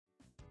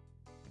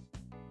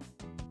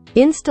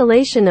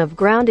Installation of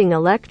grounding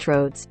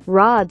electrodes,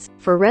 rods,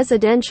 for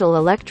residential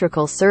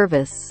electrical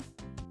service.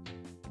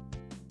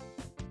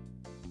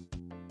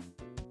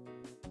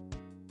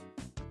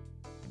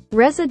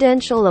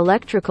 Residential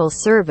electrical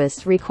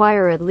service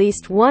require at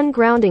least one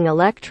grounding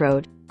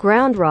electrode,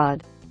 ground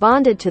rod,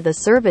 bonded to the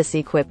service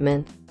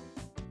equipment.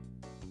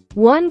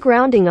 One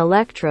grounding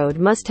electrode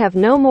must have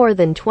no more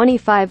than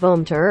 25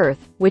 ohm to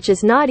earth, which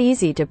is not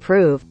easy to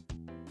prove.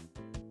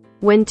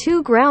 When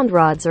two ground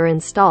rods are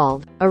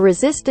installed, a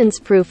resistance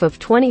proof of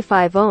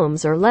 25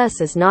 ohms or less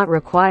is not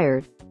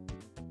required.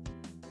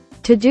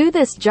 To do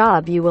this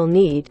job you will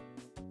need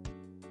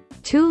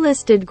two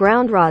listed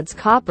ground rods,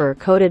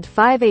 copper-coated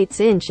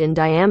 5/8 inch in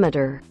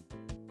diameter.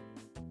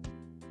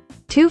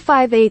 Two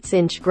 5/8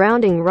 inch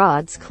grounding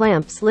rods,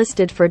 clamps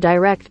listed for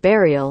direct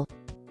burial.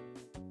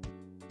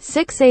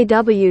 6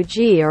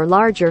 AWG or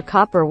larger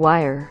copper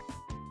wire.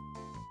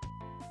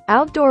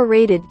 Outdoor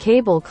rated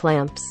cable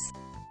clamps.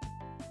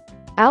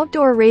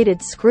 Outdoor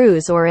rated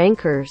screws or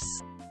anchors.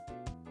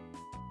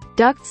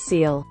 Duct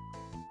seal.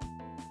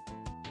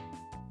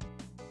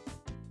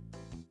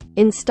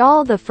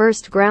 Install the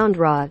first ground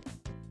rod.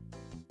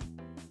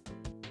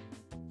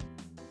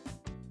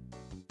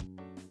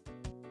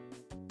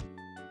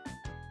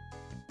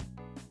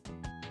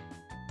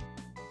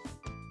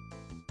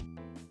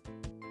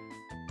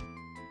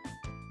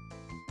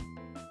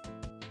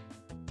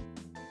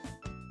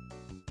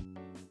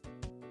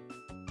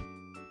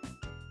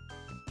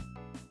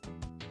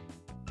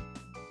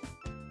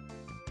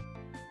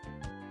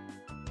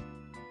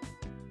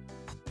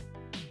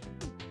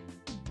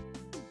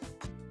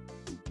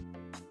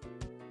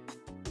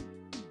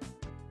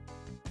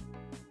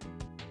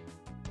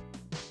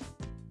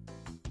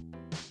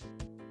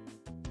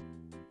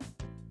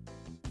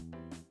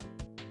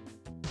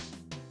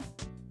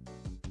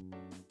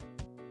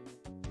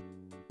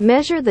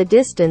 Measure the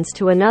distance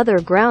to another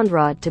ground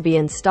rod to be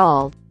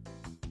installed.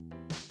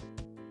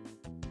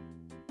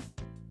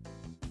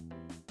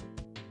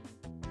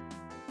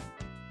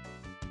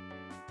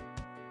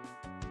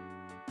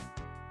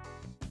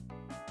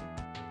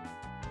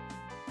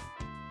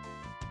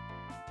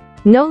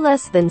 No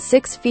less than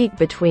 6 feet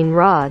between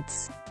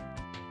rods.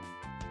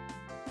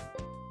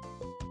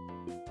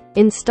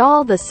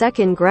 Install the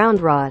second ground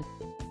rod.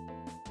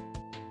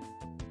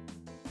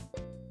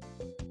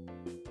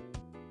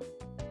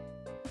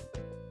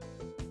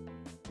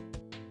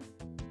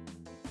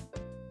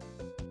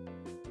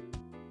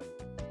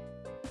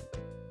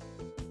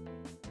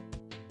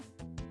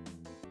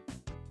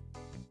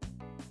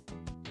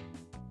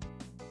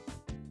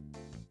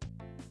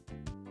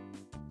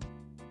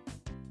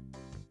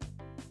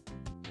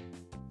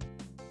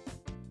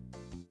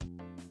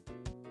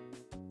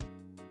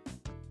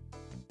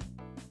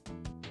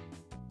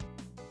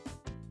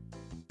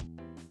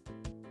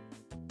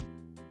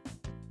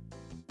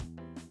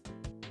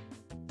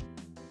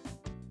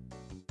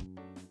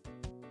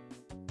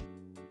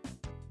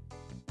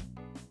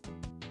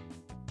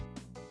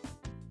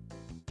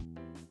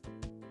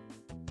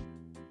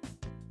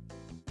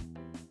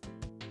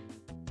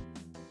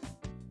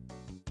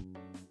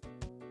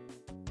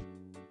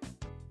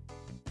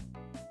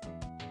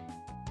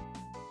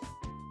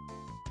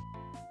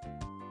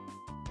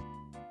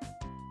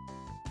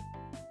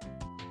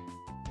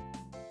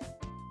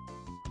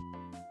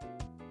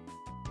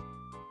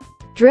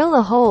 Drill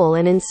a hole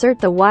and insert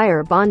the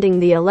wire bonding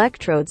the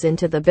electrodes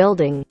into the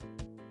building.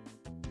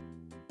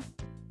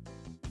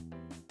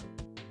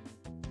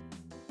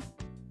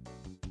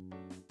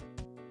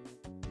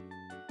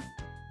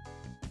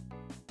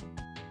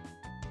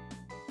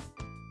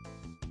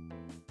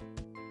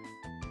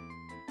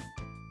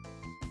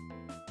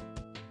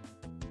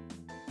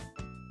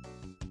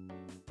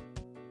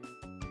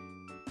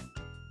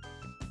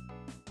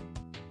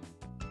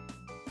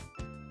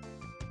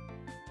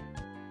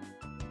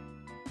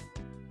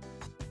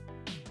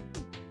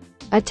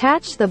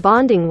 Attach the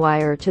bonding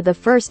wire to the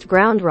first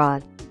ground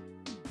rod.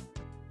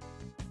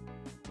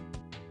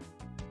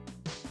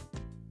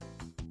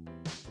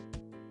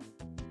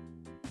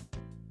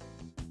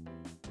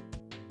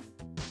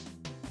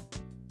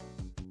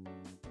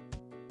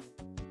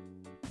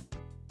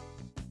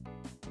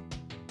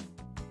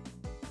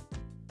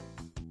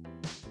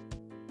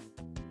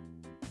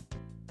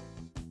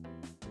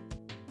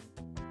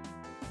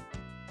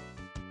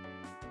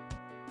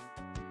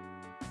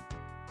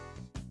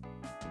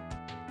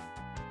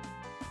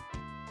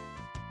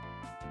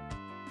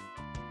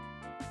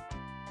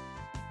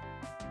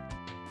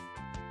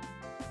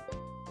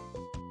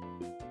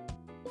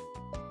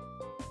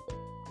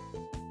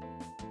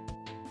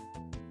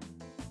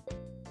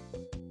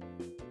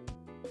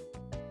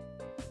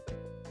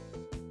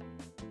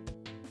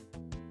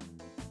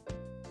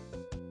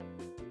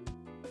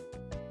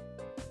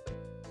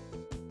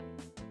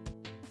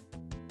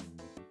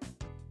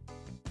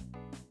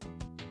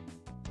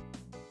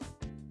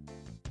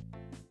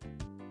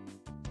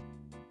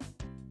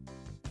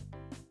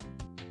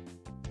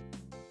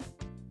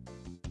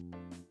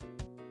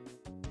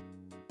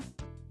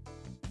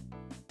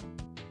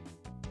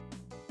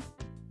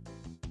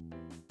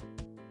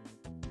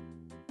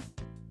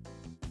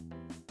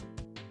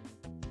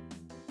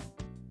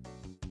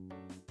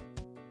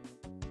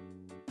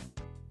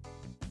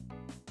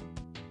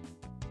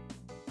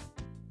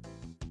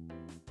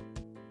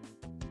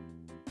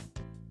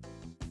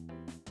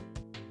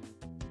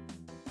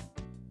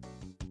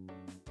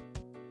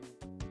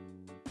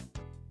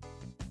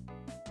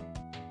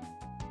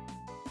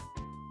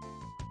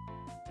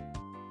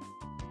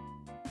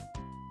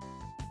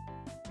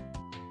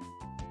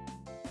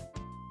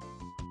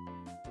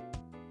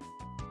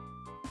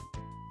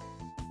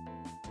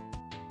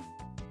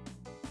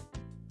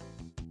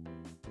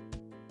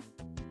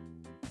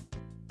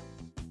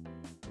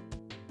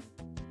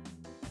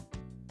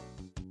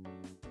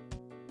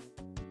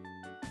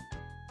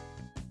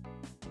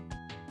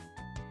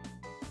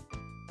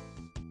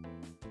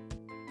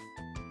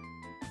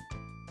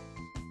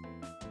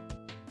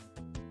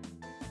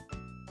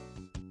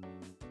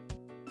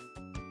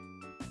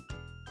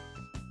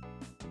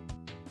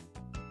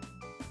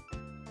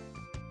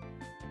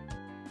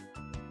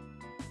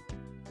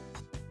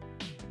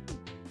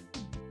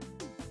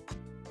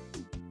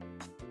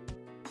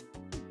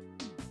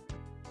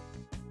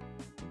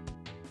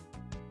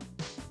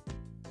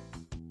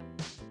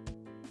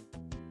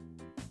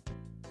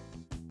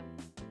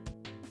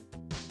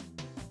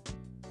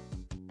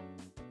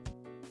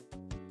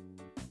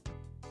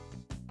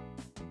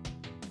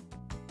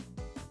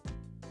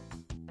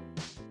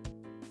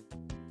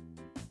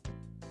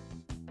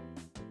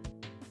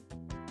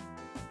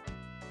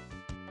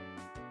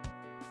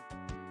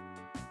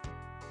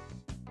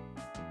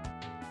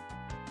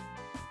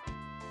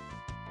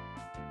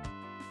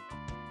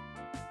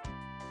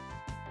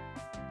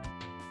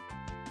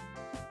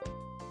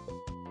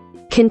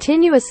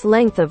 Continuous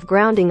length of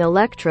grounding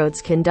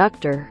electrodes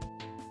conductor.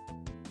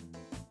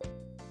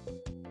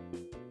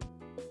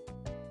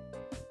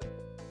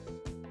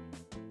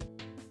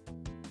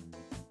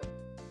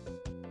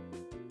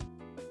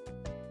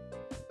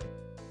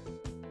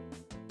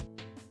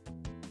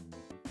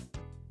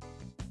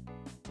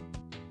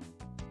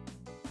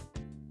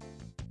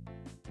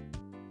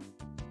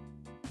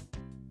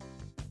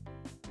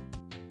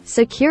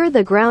 Secure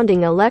the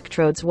grounding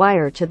electrodes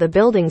wire to the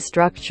building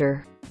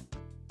structure.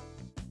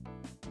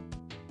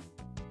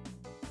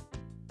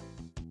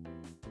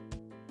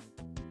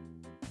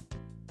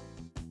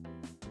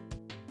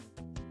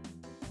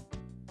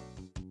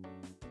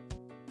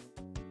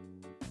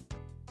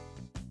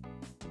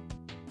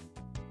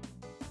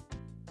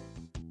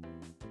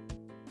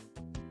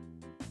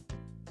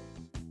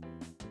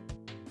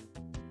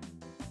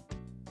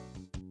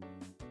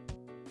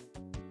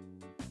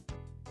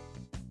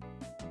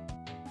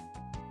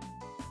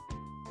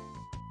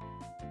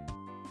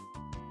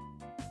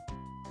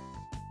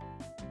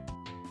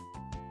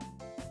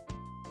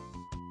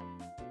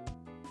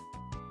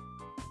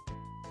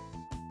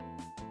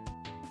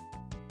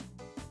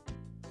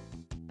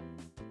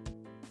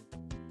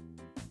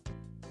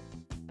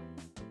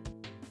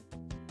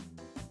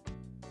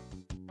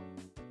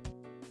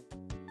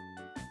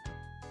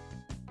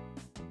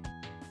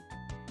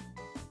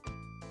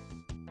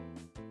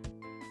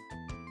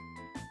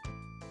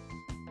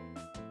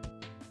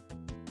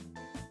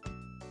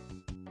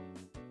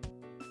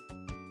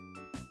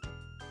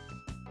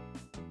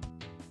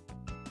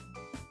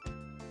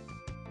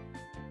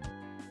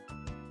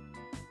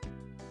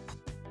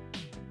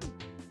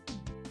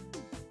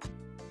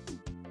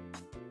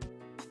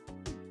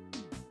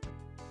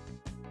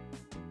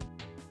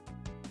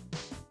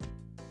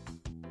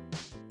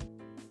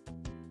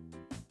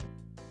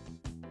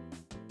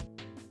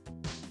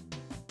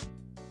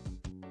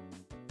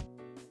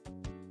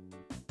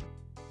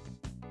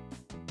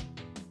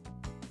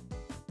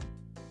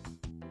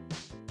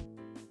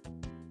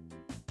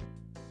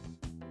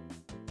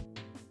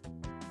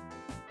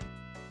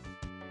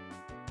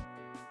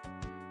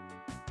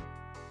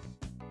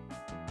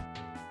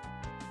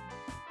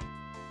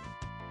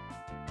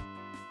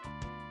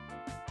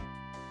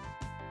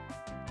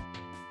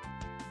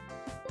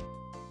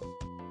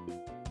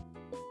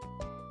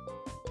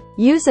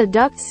 Use a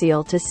duct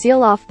seal to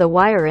seal off the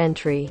wire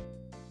entry.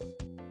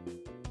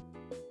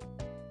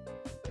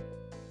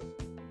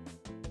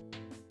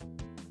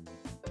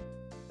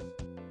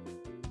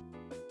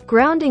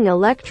 Grounding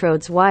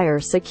electrodes wire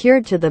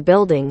secured to the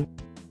building.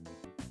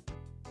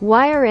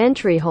 Wire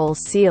entry hole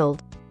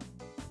sealed.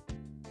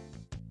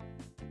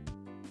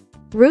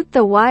 Route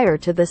the wire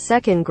to the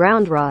second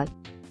ground rod.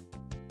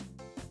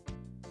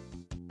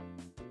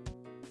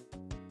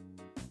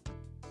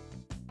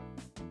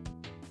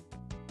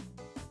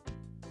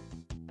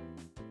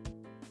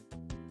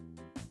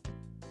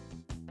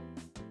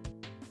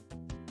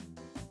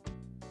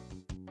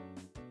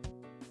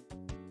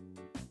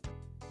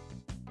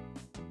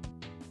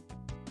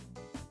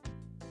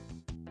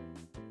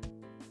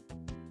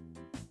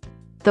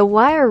 The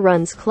wire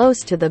runs close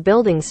to the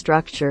building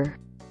structure.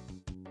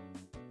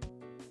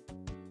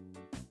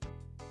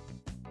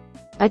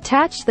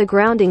 Attach the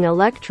grounding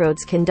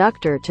electrodes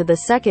conductor to the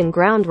second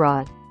ground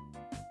rod.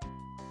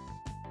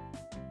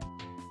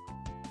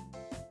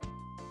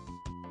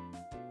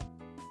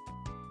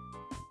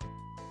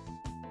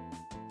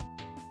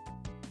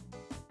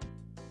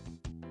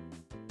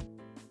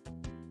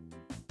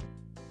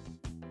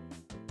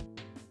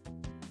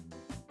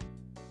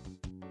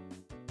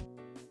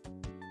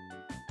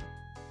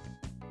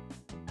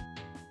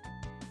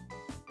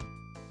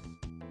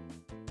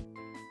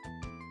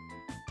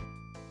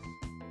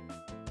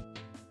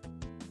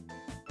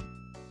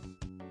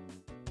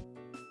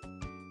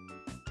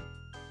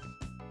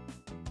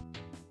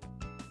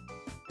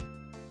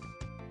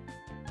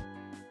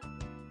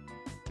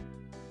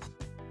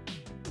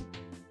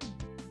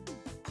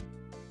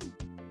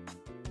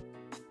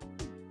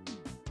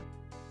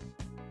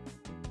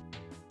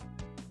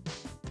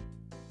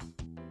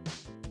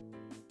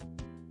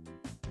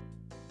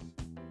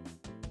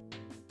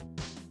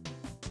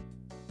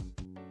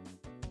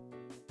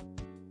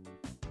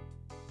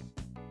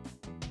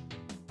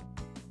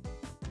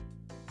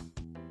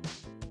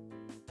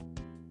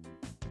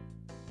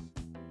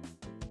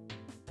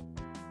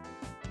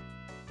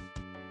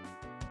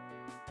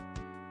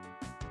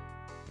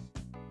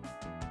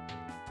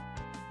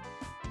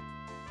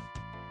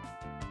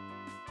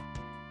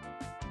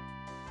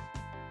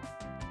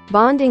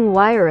 Bonding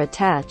wire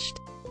attached.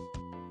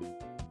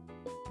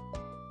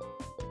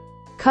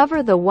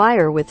 Cover the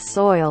wire with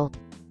soil.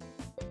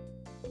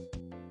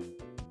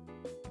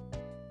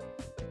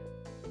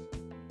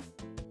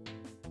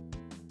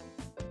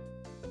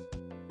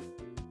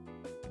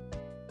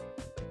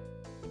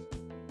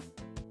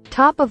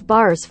 Top of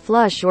bars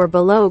flush or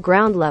below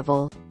ground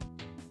level.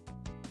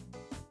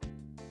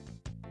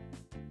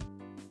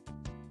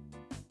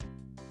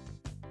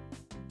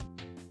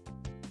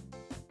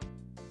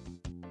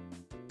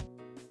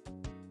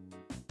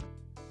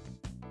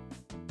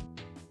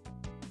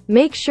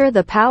 Make sure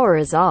the power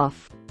is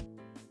off.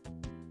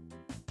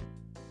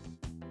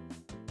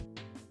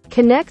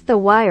 Connect the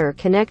wire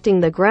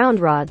connecting the ground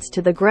rods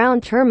to the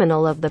ground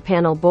terminal of the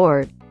panel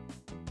board.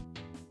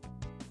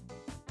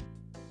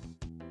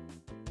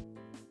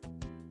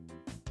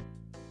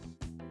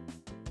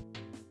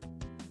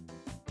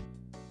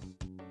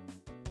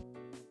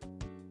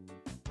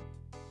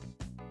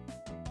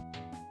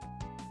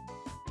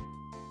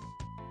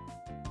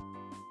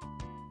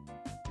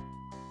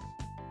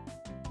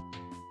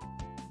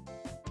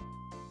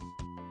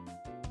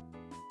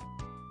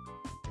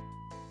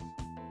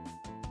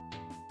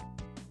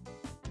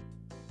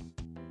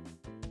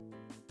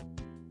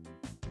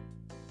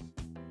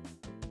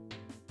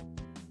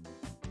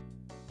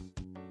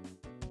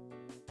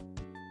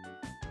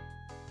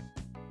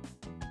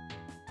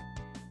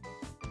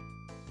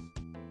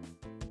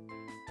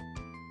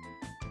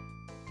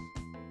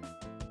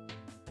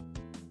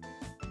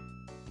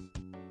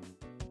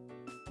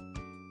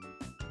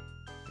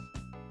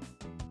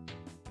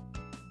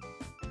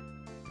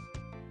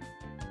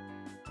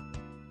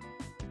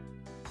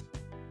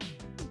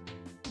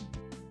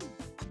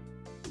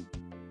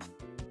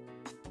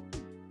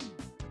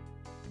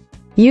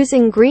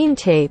 Using green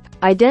tape,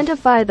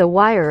 identify the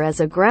wire as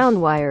a ground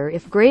wire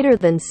if greater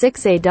than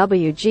 6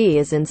 AWG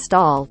is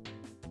installed.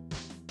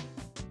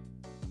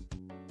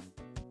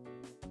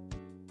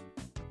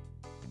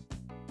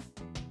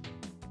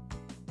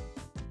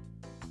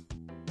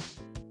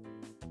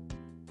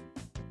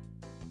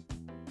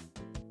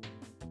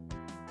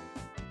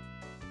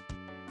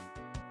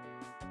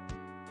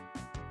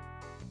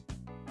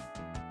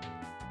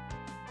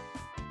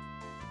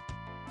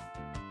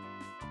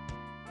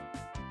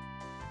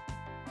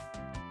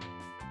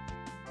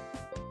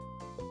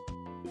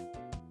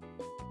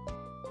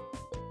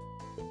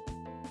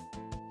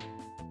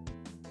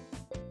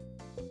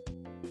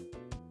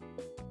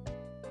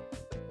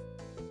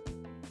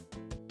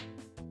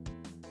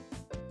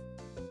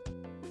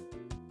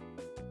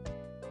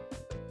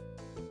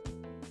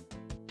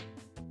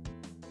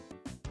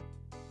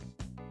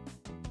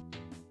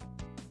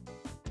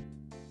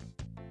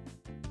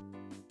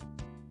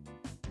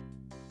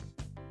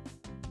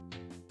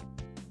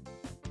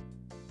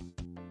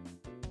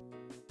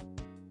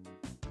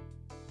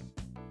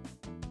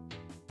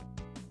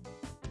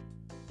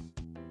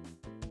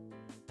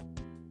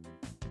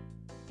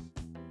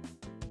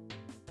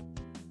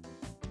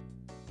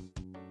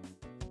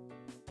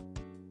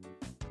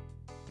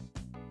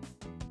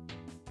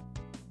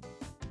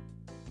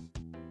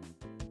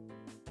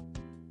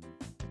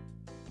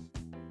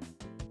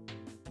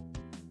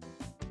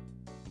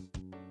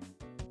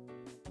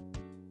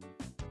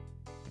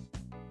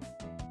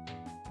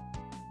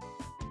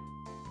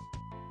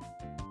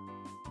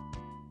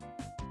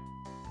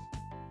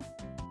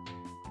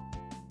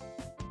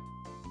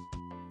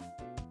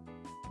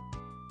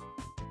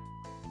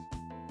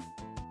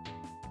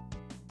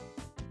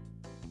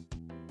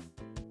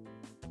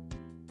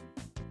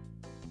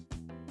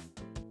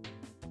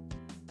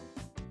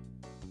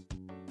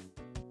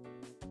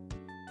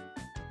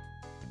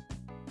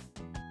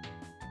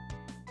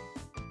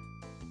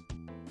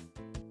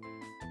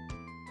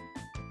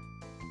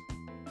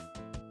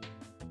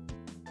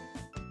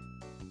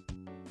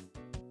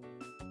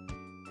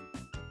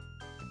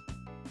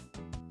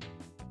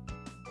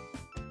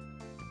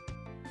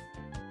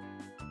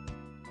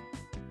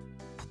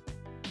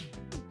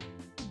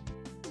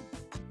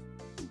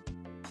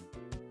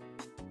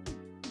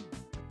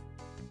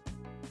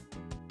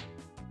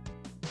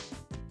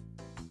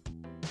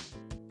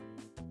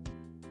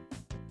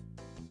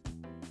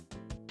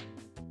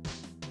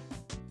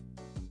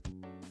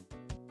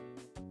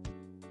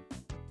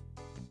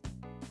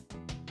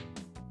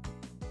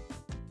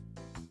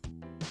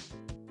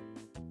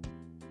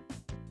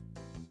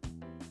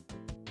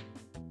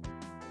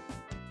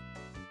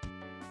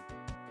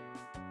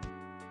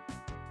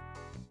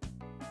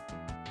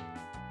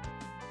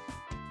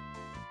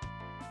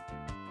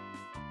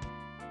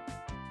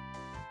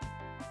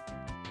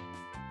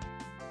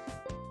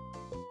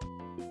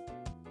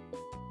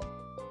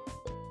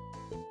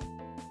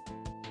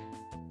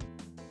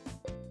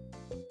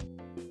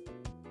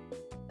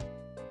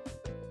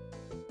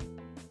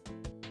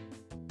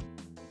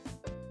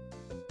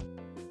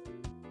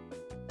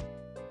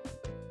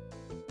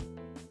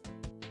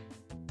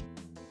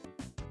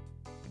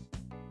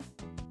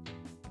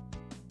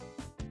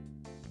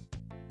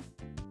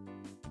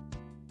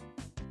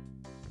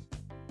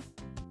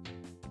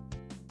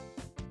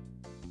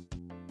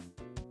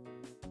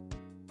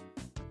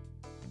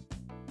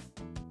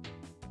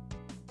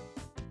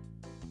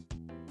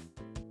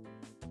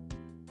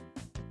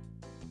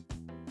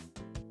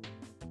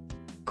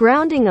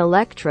 Grounding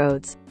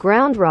electrodes,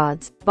 ground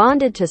rods,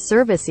 bonded to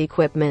service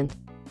equipment.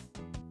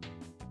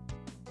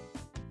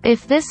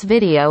 If this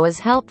video is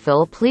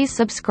helpful, please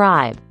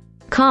subscribe.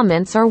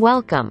 Comments are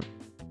welcome.